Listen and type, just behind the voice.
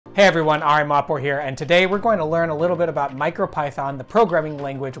Hey everyone, Ari Mahpour here, and today we're going to learn a little bit about MicroPython, the programming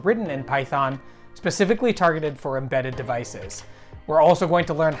language written in Python, specifically targeted for embedded devices. We're also going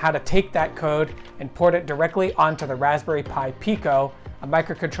to learn how to take that code and port it directly onto the Raspberry Pi Pico, a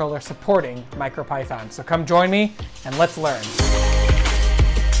microcontroller supporting MicroPython. So come join me and let's learn.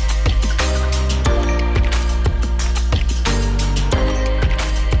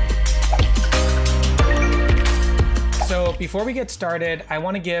 So before we get started, I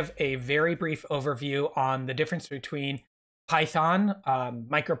want to give a very brief overview on the difference between Python,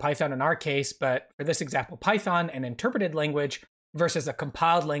 MicroPython in our case, but for this example, Python, an interpreted language, versus a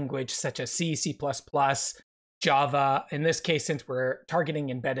compiled language such as C, C++, Java. In this case, since we're targeting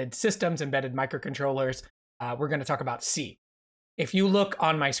embedded systems, embedded microcontrollers, we're going to talk about C. If you look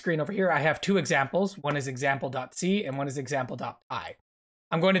on my screen over here, I have two examples. One is example.c and one is example.py.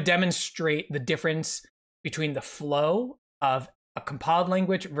 I'm going to demonstrate the difference between the flow of a compiled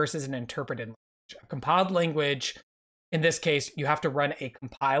language versus an interpreted language. A compiled language, in this case, you have to run a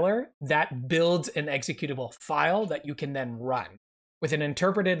compiler that builds an executable file that you can then run. With an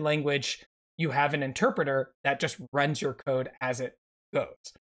interpreted language, you have an interpreter that just runs your code as it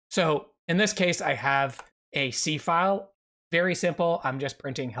goes. So in this case, I have a C file. Very simple. I'm just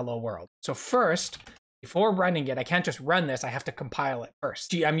printing hello world. So first, before running it, I can't just run this, I have to compile it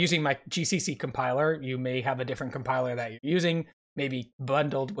first. I'm using my GCC compiler. You may have a different compiler that you're using, maybe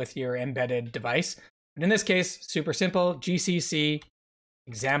bundled with your embedded device. But in this case, super simple, GCC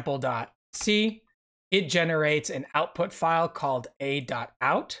example.c. It generates an output file called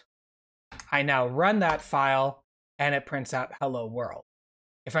a.out. I now run that file and it prints out hello world.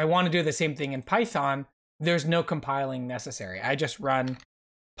 If I want to do the same thing in Python, there's no compiling necessary. I just run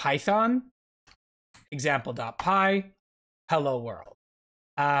Python example.py, hello world.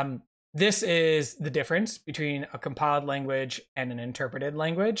 This is the difference between a compiled language and an interpreted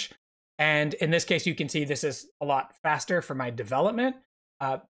language. And in this case, you can see this is a lot faster for my development.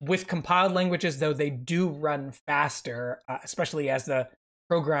 With compiled languages, though, they do run faster, especially as the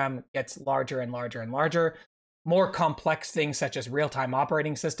program gets larger and larger and larger. More complex things such as real-time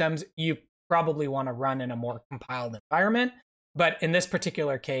operating systems, you probably want to run in a more compiled environment. But in this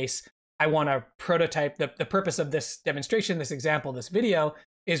particular case, I want to prototype. The purpose of this demonstration, this example, this video,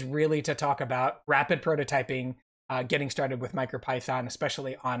 is really to talk about rapid prototyping, getting started with MicroPython,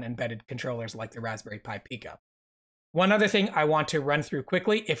 especially on embedded controllers like the Raspberry Pi Pico. One other thing I want to run through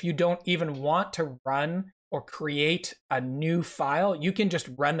quickly, if you don't even want to run or create a new file, you can just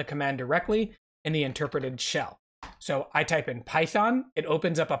run the command directly in the interpreted shell. So I type in Python, it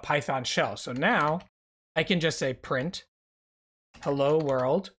opens up a Python shell. So now I can just say print hello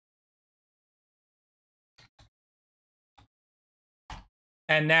world.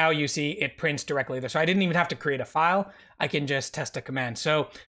 And now you see it prints directly there. So I didn't even have to create a file. I can just test a command. So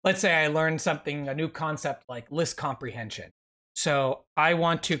let's say I learned something, a new concept like list comprehension. So I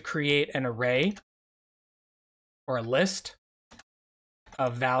want to create an array or a list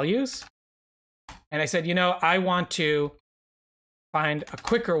of values. And I said, you know, I want to find a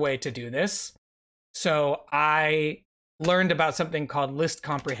quicker way to do this. So I learned about something called list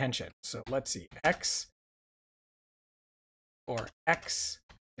comprehension. So let's see, X or X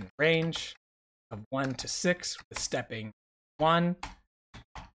in range of 1 to 6 with stepping 1.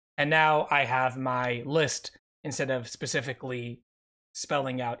 And now I have my list instead of specifically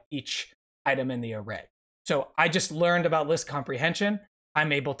spelling out each item in the array. So I just learned about list comprehension.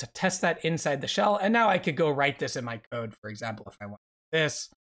 I'm able to test that inside the shell. And now I could go write this in my code. For example, if I want this,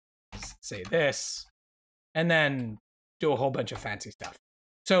 say this, and then do a whole bunch of fancy stuff.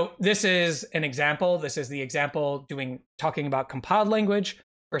 So this is an example. This is the example talking about compiled language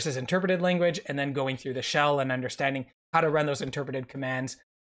versus interpreted language, and then going through the shell and understanding how to run those interpreted commands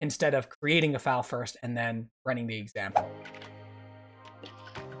instead of creating a file first and then running the example.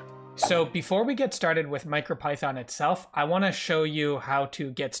 So before we get started with MicroPython itself, I want to show you how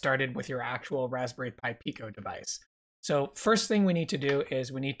to get started with your actual Raspberry Pi Pico device. So first thing we need to do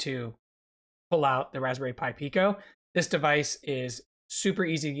is we need to pull out the Raspberry Pi Pico. This device is super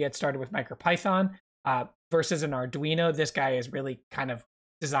easy to get started with MicroPython versus an Arduino. This guy is really kind of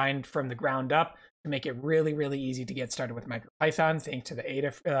designed from the ground up to make it really, really easy to get started with MicroPython. Thanks to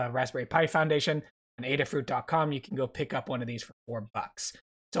the Raspberry Pi Foundation and Adafruit.com, you can go pick up one of these for $4.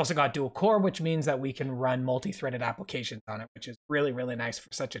 It's also got dual core, which means that we can run multi-threaded applications on it, which is really, really nice for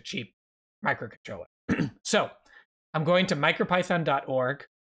such a cheap microcontroller. So I'm going to micropython.org.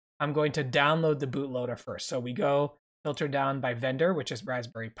 I'm going to download the bootloader first. So we go filter down by vendor, which is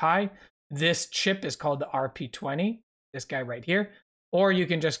Raspberry Pi. This chip is called the RP20, this guy right here. Or you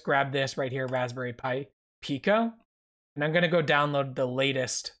can just grab this right here, Raspberry Pi Pico. And I'm going to go download the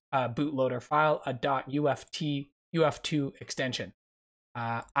latest bootloader file, a .uft2 extension.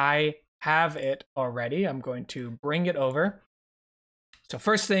 I have it already. I'm going to bring it over. So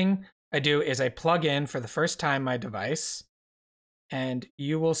first thing I do is I plug in for the first time my device, and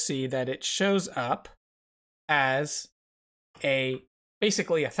you will see that it shows up as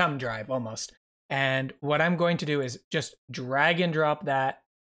basically a thumb drive almost. And what I'm going to do is just drag and drop that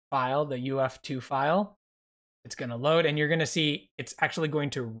file, the UF2 file. It's going to load, and you're going to see it's actually going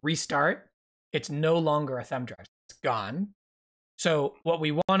to restart. It's no longer a thumb drive. It's gone. So what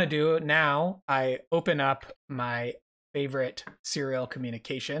we want to do now, I open up my favorite serial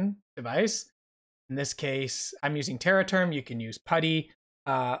communication device. In this case, I'm using Teraterm. You can use PuTTY,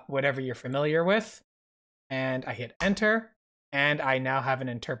 whatever you're familiar with. And I hit enter, and I now have an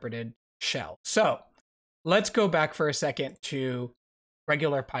interpreted shell. So let's go back for a second to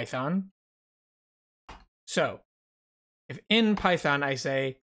regular Python. So if in Python I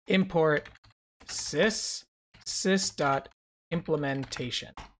say import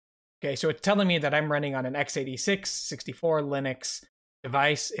sys.implementation. Okay, so it's telling me that I'm running on an x86 64 Linux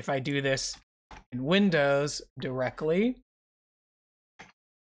device. If I do this in Windows directly,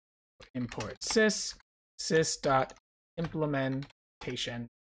 import sys.implementation.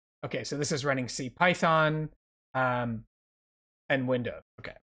 Okay, so this is running C Python and Windows.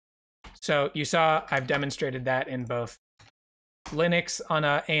 Okay, so you saw I've demonstrated that in both Linux on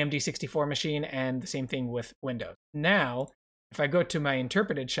a AMD 64 machine and the same thing with Windows. Now, if I go to my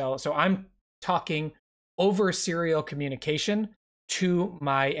interpreted shell, so I'm talking over serial communication to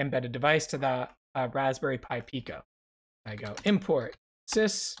my embedded device, to the Raspberry Pi Pico. I go import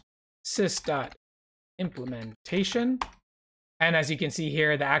sys.implementation. And as you can see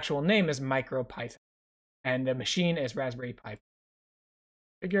here, the actual name is MicroPython. And the machine is Raspberry Pi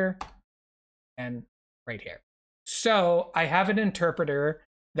figure and right here. So I have an interpreter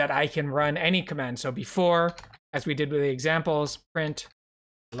that I can run any command. So before, as we did with the examples, print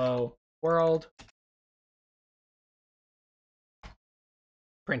hello world,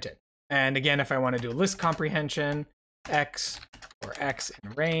 print it. And again, if I want to do list comprehension, x or x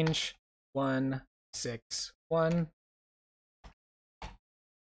in range 1, 6, 1.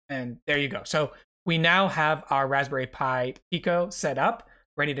 And there you go. So we now have our Raspberry Pi Pico set up,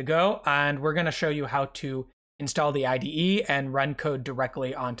 ready to go. And we're going to show you how to install the IDE and run code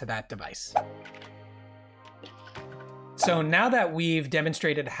directly onto that device. So now that we've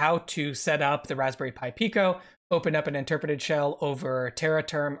demonstrated how to set up the Raspberry Pi Pico, open up an interpreted shell over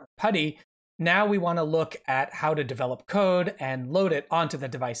Teraterm or PuTTY, now we want to look at how to develop code and load it onto the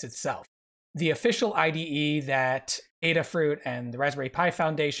device itself. The official IDE that Adafruit and the Raspberry Pi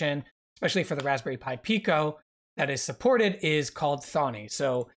Foundation, especially for the Raspberry Pi Pico, that is supported is called Thonny.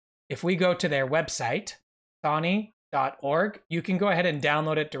 So if we go to their website, thonny.org, you can go ahead and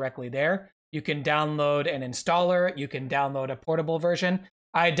download it directly there. You can download an installer. You can download a portable version.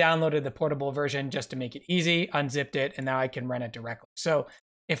 I downloaded the portable version just to make it easy, unzipped it, and now I can run it directly. So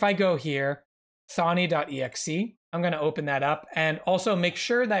if I go here, thonny.exe, I'm going to open that up, and also make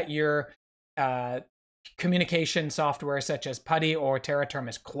sure that your communication software such as PuTTY or Teraterm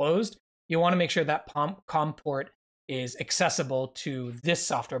is closed. You want to make sure that COM port is accessible to this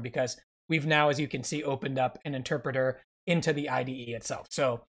software, because we've now, as you can see, opened up an interpreter into the IDE itself.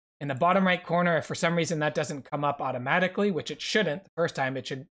 So in the bottom right corner, if for some reason that doesn't come up automatically, which it shouldn't the first time, it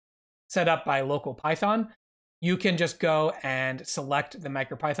should set up by local Python, you can just go and select the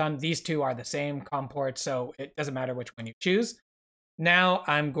MicroPython. These two are the same COM ports, so it doesn't matter which one you choose. Now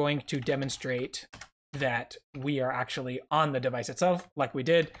I'm going to demonstrate that we are actually on the device itself, like we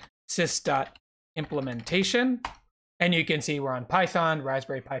did, sys.implementation. And you can see we're on Python,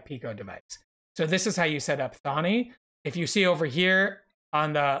 Raspberry Pi Pico device. So this is how you set up Thonny. If you see over here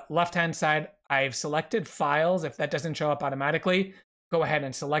on the left-hand side, I've selected files. If that doesn't show up automatically, go ahead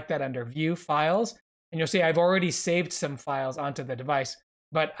and select that under View Files. And you'll see I've already saved some files onto the device,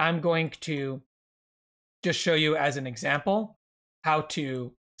 but I'm going to just show you as an example how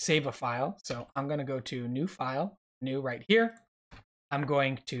to save a file. So I'm going to go to New File, New right here. I'm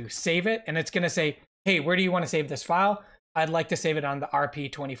going to save it, and it's going to say, hey, where do you want to save this file? I'd like to save it on the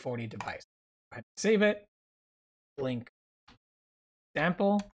RP2040 device. Go ahead and save it. Link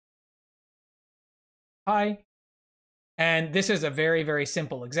example. Hi. And this is a very, very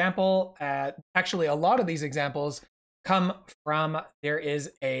simple example. Actually, a lot of these examples come from, there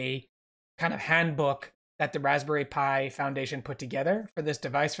is a kind of handbook that the Raspberry Pi Foundation put together for this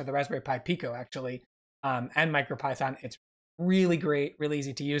device, for the Raspberry Pi Pico, actually, and MicroPython. It's really great, really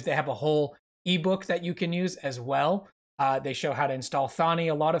easy to use. They have a whole ebook that you can use as well. They show how to install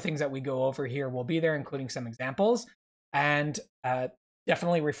Thonny. A lot of things that we go over here will be there, including some examples. And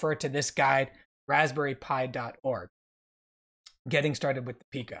definitely refer to this guide, raspberrypi.org, getting started with the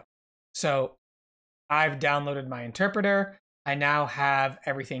Pico. So I've downloaded my interpreter. I now have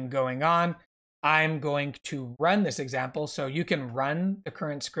everything going on. I'm going to run this example. So you can run the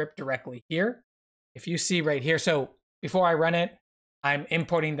current script directly here. If you see right here, so before I run it, I'm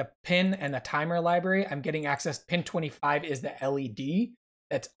importing the pin and the timer library. I'm getting access. Pin 25 is the LED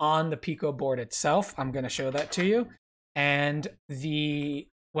that's on the Pico board itself. I'm going to show that to you. And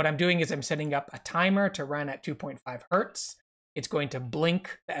what I'm doing is I'm setting up a timer to run at 2.5 hertz. It's going to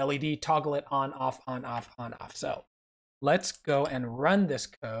blink the LED, toggle it on, off, on, off, on, off. So let's go and run this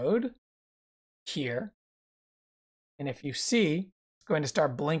code here. And if you see, it's going to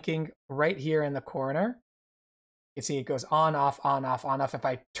start blinking right here in the corner. You can see it goes on, off, on, off, on, off. If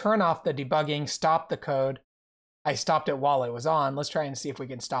I turn off the debugging, stop the code, I stopped it while it was on. Let's try and see if we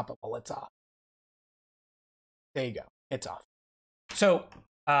can stop it while it's off. There you go, it's off. So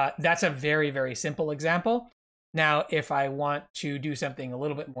that's a very, very simple example. Now, if I want to do something a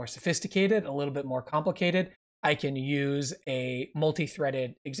little bit more sophisticated, a little bit more complicated, I can use a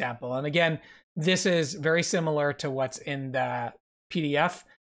multi-threaded example. And again, this is very similar to what's in the PDF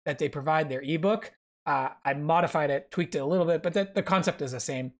that they provide, their ebook. I modified it, tweaked it a little bit, but the concept is the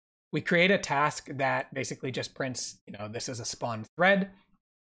same. We create a task that basically just prints, this is a spawn thread.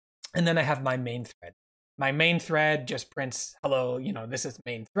 And then I have my main thread. My main thread just prints, hello, this is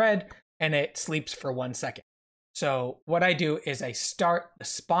main thread, and it sleeps for 1 second. So what I do is I start the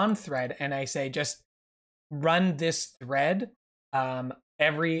spawn thread and I say, just run this thread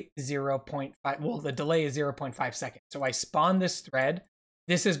every 0.5, well, the delay is 0.5 seconds. So I spawn this thread.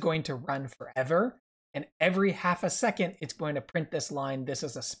 This is going to run forever. And every half a second, it's going to print this line. This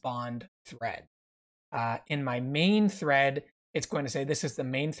is a spawned thread. In my main thread, it's going to say this is the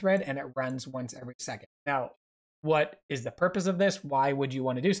main thread, and it runs once every second. Now, what is the purpose of this? Why would you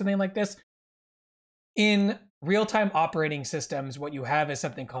want to do something like this? In real-time operating systems, what you have is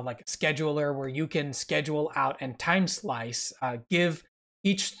something called like a scheduler, where you can schedule out and time slice, give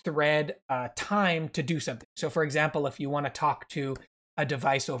each thread time to do something. So for example, if you want to talk to a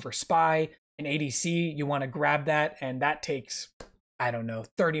device over SPI, an ADC, you want to grab that, and that takes,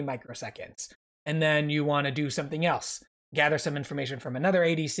 30 microseconds. And then you want to do something else, gather some information from another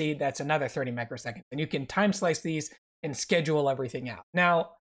ADC, that's another 30 microseconds. And you can time slice these and schedule everything out.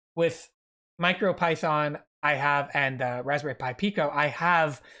 Now, with MicroPython, and Raspberry Pi Pico, I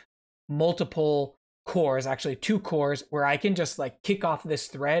have multiple cores, actually 2 cores, where I can just kick off this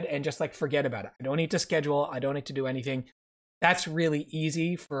thread and just forget about it. I don't need to schedule, I don't need to do anything. That's really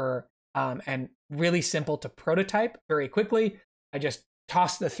easy for and really simple to prototype very quickly. I just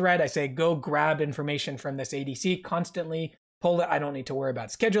toss the thread. I say, go grab information from this ADC constantly, pull it. I don't need to worry about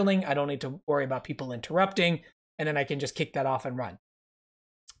scheduling. I don't need to worry about people interrupting. And then I can just kick that off and run.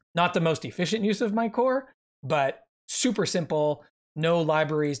 Not the most efficient use of my core, but super simple. No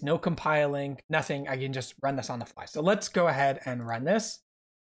libraries, no compiling, nothing. I can just run this on the fly. So let's go ahead and run this.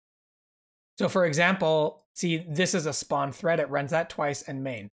 So for example, see, this is a spawn thread. It runs that twice and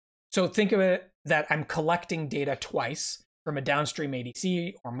main. So think of it that I'm collecting data twice from a downstream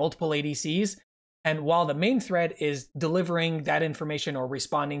ADC or multiple ADCs. And while the main thread is delivering that information or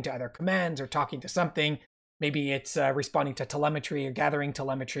responding to other commands or talking to something, maybe it's responding to telemetry or gathering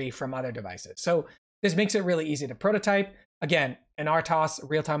telemetry from other devices. So this makes it really easy to prototype. Again, an RTOS,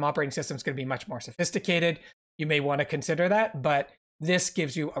 real-time operating system, is going to be much more sophisticated. You may want to consider that, but this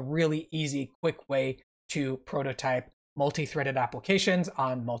gives you a really easy, quick way to prototype multi-threaded applications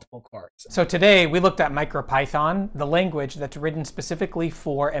on multiple cores. So today we looked at MicroPython, the language that's written specifically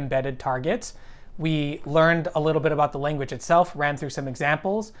for embedded targets. We learned a little bit about the language itself, ran through some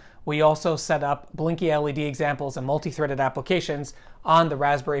examples. We also set up blinky LED examples and multi-threaded applications on the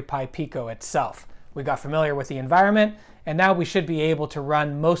Raspberry Pi Pico itself. We got familiar with the environment, and now we should be able to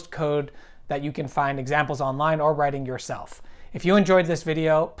run most code that you can find examples online or writing yourself. If you enjoyed this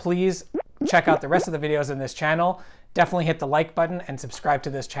video, please check out the rest of the videos in this channel. Definitely hit the like button and subscribe to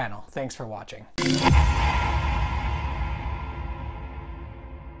this channel. Thanks for watching.